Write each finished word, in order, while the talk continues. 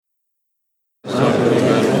For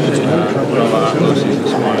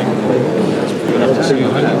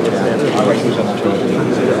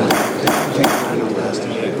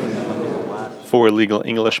Legal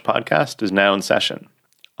English podcast is now in session.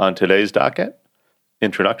 On today's docket,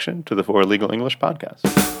 introduction to the For Legal English podcast.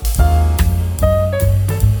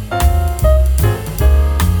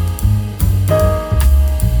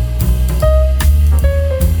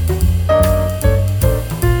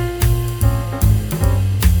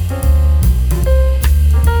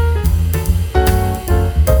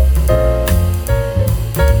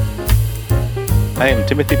 I am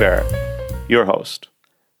Timothy Barrett, your host.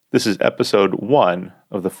 This is episode 1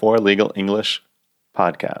 of the For Legal English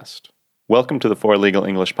podcast. Welcome to the For Legal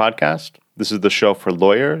English podcast. This is the show for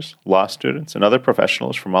lawyers, law students, and other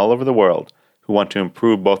professionals from all over the world who want to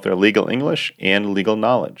improve both their legal English and legal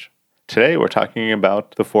knowledge. Today we're talking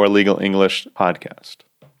about the For Legal English podcast.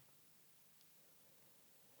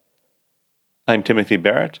 I'm Timothy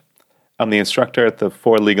Barrett. I'm the instructor at the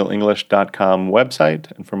forlegalenglish.com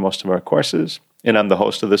website and for most of our courses, and I'm the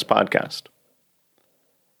host of this podcast.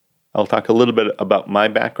 I'll talk a little bit about my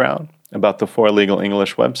background, about the For Legal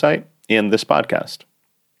English website, and this podcast.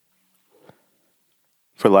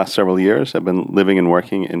 For the last several years, I've been living and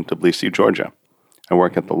working in Tbilisi, Georgia. I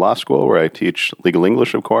work at the law school where I teach legal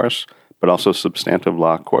English, of course, but also substantive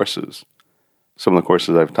law courses. Some of the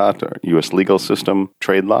courses I've taught are U.S. legal system,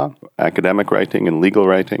 trade law, academic writing and legal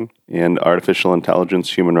writing, and artificial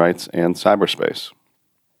intelligence, human rights, and cyberspace.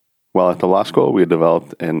 While at the law school, we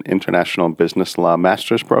developed an international business law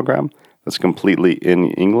master's program that's completely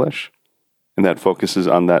in English, and that focuses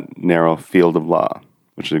on that narrow field of law,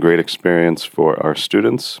 which is a great experience for our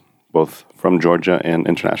students, both from Georgia and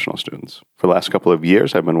international students. For the last couple of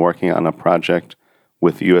years, I've been working on a project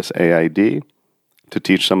with USAID to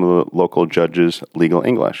teach some of the local judges legal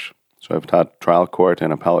English. So I've taught trial court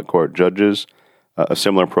and appellate court judges a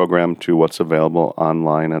similar program to what's available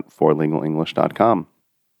online at forlegalenglish.com.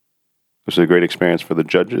 It was a great experience for the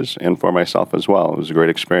judges and for myself as well. It was a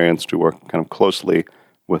great experience to work kind of closely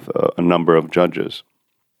with a number of judges.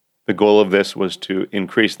 The goal of this was to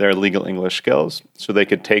increase their legal English skills so they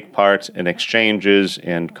could take part in exchanges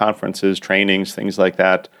and conferences, trainings, things like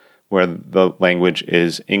that, where the language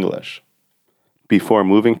is English. Before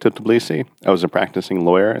moving to Tbilisi, I was a practicing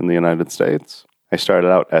lawyer in the United States. I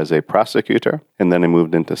started out as a prosecutor, and then I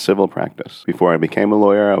moved into civil practice. Before I became a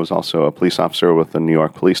lawyer, I was also a police officer with the New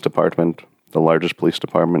York Police Department, the largest police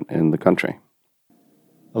department in the country.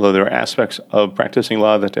 Although there were aspects of practicing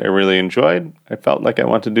law that I really enjoyed, I felt like I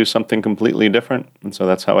wanted to do something completely different, and so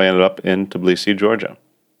that's how I ended up in Tbilisi, Georgia.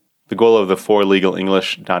 The goal of the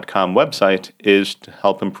forlegalenglish.com website is to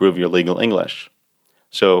help improve your legal English.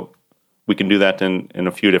 So we can do that in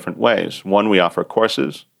a few different ways. One, we offer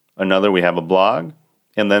courses. Another, we have a blog,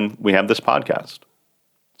 and then we have this podcast.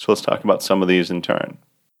 So let's talk about some of these in turn.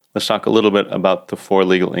 Let's talk a little bit about the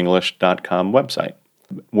forlegalenglish.com website.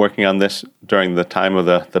 Working on this during the time of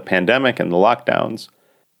the pandemic and the lockdowns,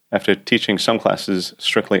 after teaching some classes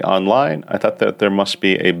strictly online, I thought that there must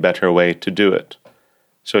be a better way to do it.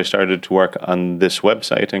 So I started to work on this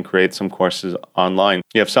website and create some courses online.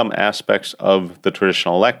 You have some aspects of the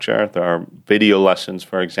traditional lecture. There are video lessons,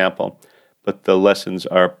 for example, but the lessons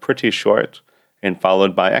are pretty short and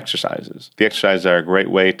followed by exercises. The exercises are a great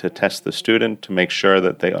way to test the student to make sure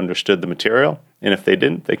that they understood the material. And if they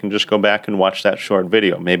didn't, they can just go back and watch that short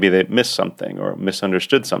video. Maybe they missed something or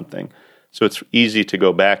misunderstood something. So it's easy to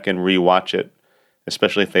go back and rewatch it,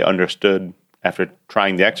 especially if they understood after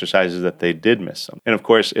trying the exercises that they did miss some. And of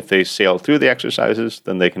course, if they sail through the exercises,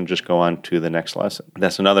 then they can just go on to the next lesson.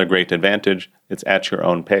 That's another great advantage. It's at your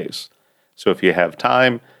own pace. So if you have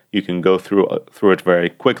time, you can go through it very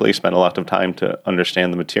quickly, spend a lot of time to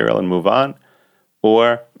understand the material and move on.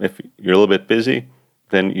 Or if you're a little bit busy,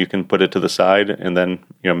 then you can put it to the side and then,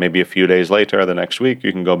 maybe a few days later or the next week,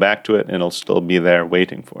 you can go back to it and it'll still be there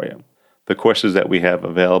waiting for you. The courses that we have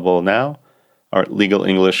available now are Legal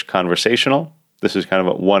English Conversational. This is kind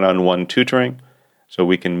of a one-on-one tutoring. So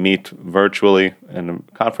we can meet virtually in a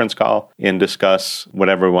conference call and discuss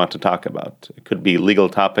whatever we want to talk about. It could be legal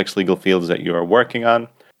topics, legal fields that you are working on,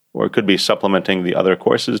 or it could be supplementing the other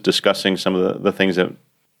courses, discussing some of the things that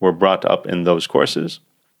were brought up in those courses.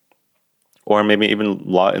 Or maybe even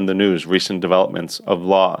law in the news, recent developments of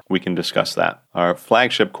law. We can discuss that. Our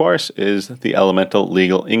flagship course is the Elemental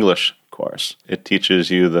Legal English course. It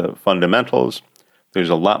teaches you the fundamentals. There's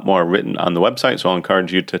a lot more written on the website, so I'll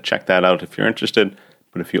encourage you to check that out if you're interested.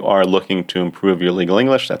 But if you are looking to improve your legal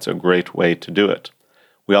English, that's a great way to do it.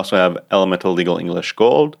 We also have Elemental Legal English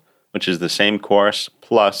Gold, which is the same course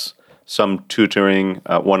plus some tutoring,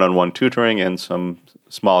 one-on-one tutoring and some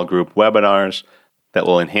small group webinars that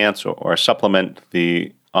will enhance or supplement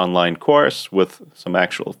the online course with some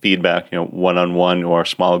actual feedback, one-on-one or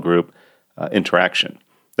small group interaction.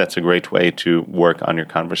 That's a great way to work on your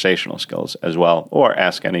conversational skills as well, or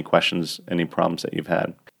ask any questions, any problems that you've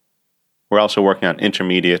had. We're also working on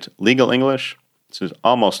intermediate legal English. This is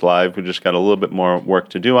almost live. We just got a little bit more work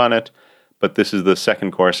to do on it, but this is the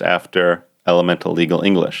second course after Elemental Legal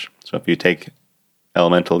English. So if you take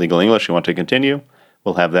Elemental Legal English, you want to continue,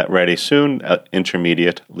 we'll have that ready soon at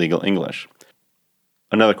Intermediate Legal English.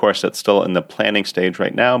 Another course that's still in the planning stage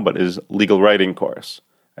right now, but is Legal Writing course.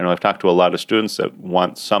 I know I've talked to a lot of students that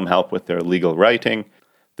want some help with their legal writing.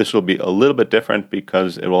 This will be a little bit different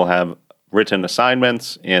because it will have written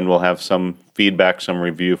assignments and we'll have some feedback, some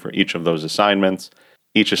review for each of those assignments.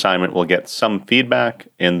 Each assignment will get some feedback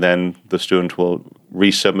and then the student will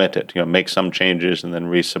resubmit it, make some changes and then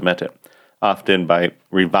resubmit it. Often by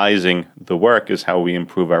revising the work is how we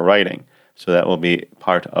improve our writing. So that will be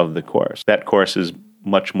part of the course. That course is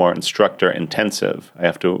much more instructor intensive. I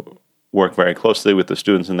have to work very closely with the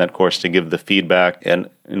students in that course to give the feedback, and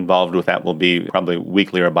involved with that will be probably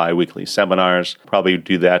weekly or bi-weekly seminars. Probably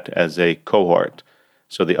do that as a cohort.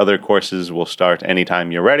 So the other courses will start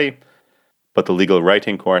anytime you're ready, but the legal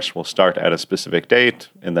writing course will start at a specific date,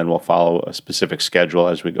 and then we'll follow a specific schedule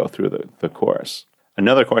as we go through the course.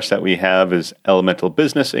 Another course that we have is Elemental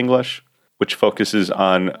Business English, which focuses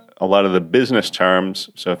on a lot of the business terms.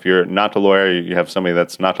 So if you're not a lawyer, you have somebody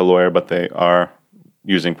that's not a lawyer, but they are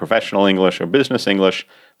using professional English or business English,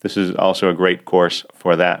 this is also a great course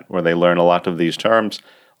for that, where they learn a lot of these terms.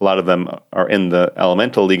 A lot of them are in the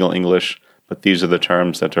Elemental Legal English, but these are the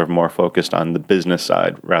terms that are more focused on the business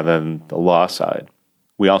side rather than the law side.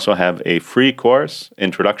 We also have a free course,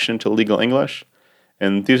 Introduction to Legal English,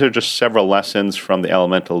 and these are just several lessons from the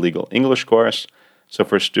Elemental Legal English course. So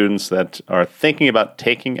for students that are thinking about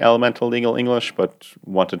taking Elemental Legal English but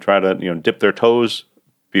want to try to dip their toes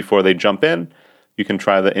before they jump in, you can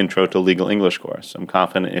try the Intro to Legal English course. I'm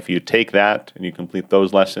confident if you take that and you complete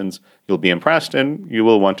those lessons, you'll be impressed and you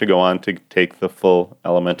will want to go on to take the full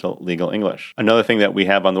Elemental Legal English. Another thing that we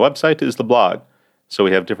have on the website is the blog. So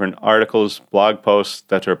we have different articles, blog posts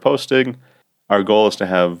that are posting. Our goal is to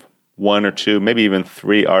have 1 or 2, maybe even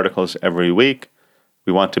 3 articles every week.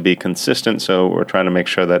 We want to be consistent, so we're trying to make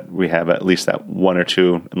sure that we have at least that 1 or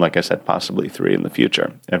 2, and like I said, possibly 3 in the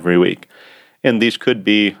future every week. And these could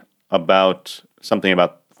be about something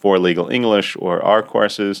about for legal English or our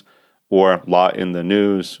courses, or law in the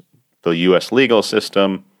news, the U.S. legal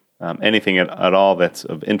system, anything at all that's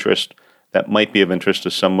of interest, that might be of interest to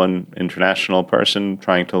someone, international person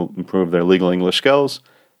trying to improve their legal English skills,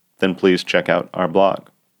 then please check out our blog.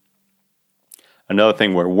 Another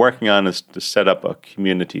thing we're working on is to set up a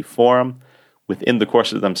community forum. Within the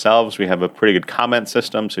courses themselves, we have a pretty good comment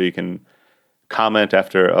system, so you can comment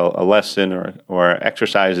after a lesson or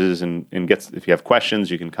exercises, and if you have questions,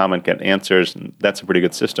 you can comment, get answers, and that's a pretty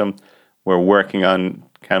good system. We're working on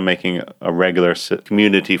kind of making a regular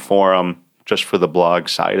community forum just for the blog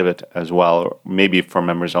side of it as well, or maybe for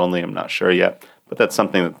members only, I'm not sure yet, but that's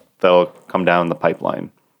something that'll come down the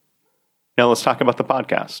pipeline. Now let's talk about the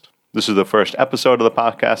podcast. This is the first episode of the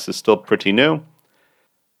podcast. It's still pretty new.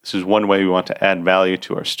 This is one way we want to add value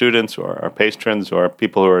to our students or our patrons or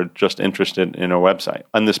people who are just interested in our website.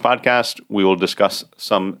 On this podcast, we will discuss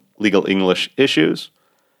some legal English issues.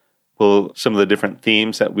 Some of the different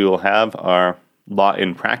themes that we will have are law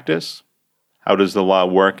in practice. How does the law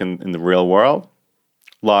work in the real world?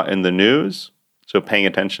 Law in the news. So paying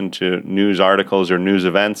attention to news articles or news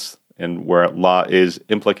events and where law is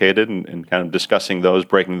implicated and kind of discussing those,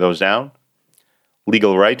 breaking those down.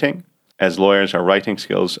 Legal writing. As lawyers, our writing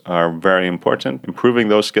skills are very important. Improving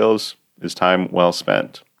those skills is time well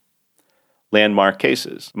spent. Landmark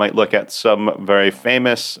cases. Might look at some very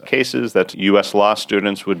famous cases that U.S. law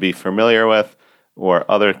students would be familiar with, or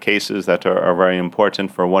other cases that are very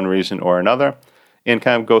important for one reason or another, and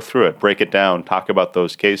kind of go through it, break it down, talk about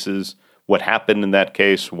those cases, what happened in that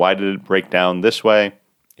case, why did it break down this way,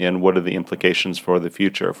 and what are the implications for the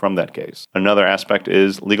future from that case. Another aspect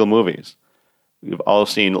is legal movies. We've all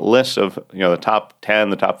seen lists of the top 10,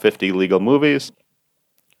 the top 50 legal movies.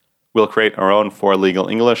 We'll create our own for legal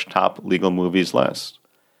English top legal movies list.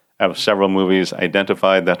 I have several movies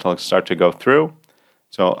identified that I'll start to go through.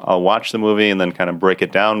 So I'll watch the movie and then kind of break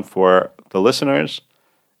it down for the listeners.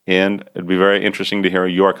 And it'd be very interesting to hear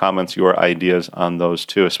your comments, your ideas on those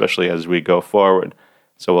too, especially as we go forward.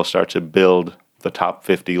 So we'll start to build the top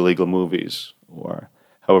 50 legal movies, or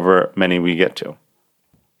however many we get to.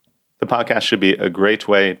 The podcast should be a great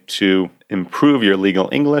way to improve your legal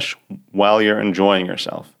English while you're enjoying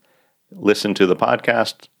yourself. Listen to the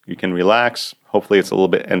podcast, You can relax. Hopefully it's a little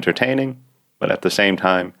bit entertaining, but at the same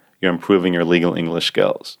time, you're improving your legal English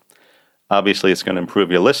skills. Obviously, it's going to improve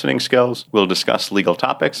your listening skills. We'll discuss legal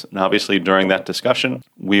topics, and obviously during that discussion,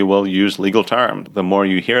 we will use legal terms. The more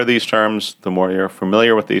you hear these terms, the more you're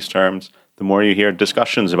familiar with these terms, the more you hear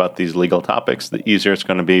discussions about these legal topics, the easier it's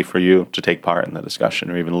going to be for you to take part in the discussion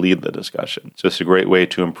or even lead the discussion. So it's a great way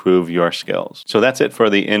to improve your skills. So that's it for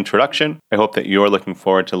the introduction. I hope that you're looking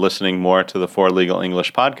forward to listening more to the For Legal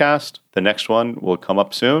English podcast. The next one will come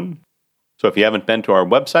up soon. So if you haven't been to our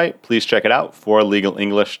website, please check it out,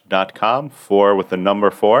 forlegalenglish.com, 4 with the number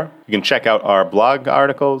 4. You can check out our blog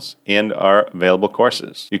articles and our available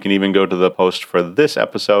courses. You can even go to the post for this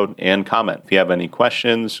episode and comment. If you have any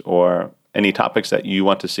questions or any topics that you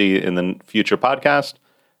want to see in the future podcast,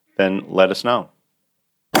 then let us know.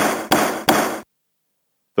 The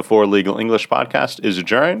For Legal English podcast is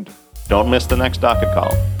adjourned. Don't miss the next docket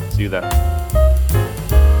call. See you then.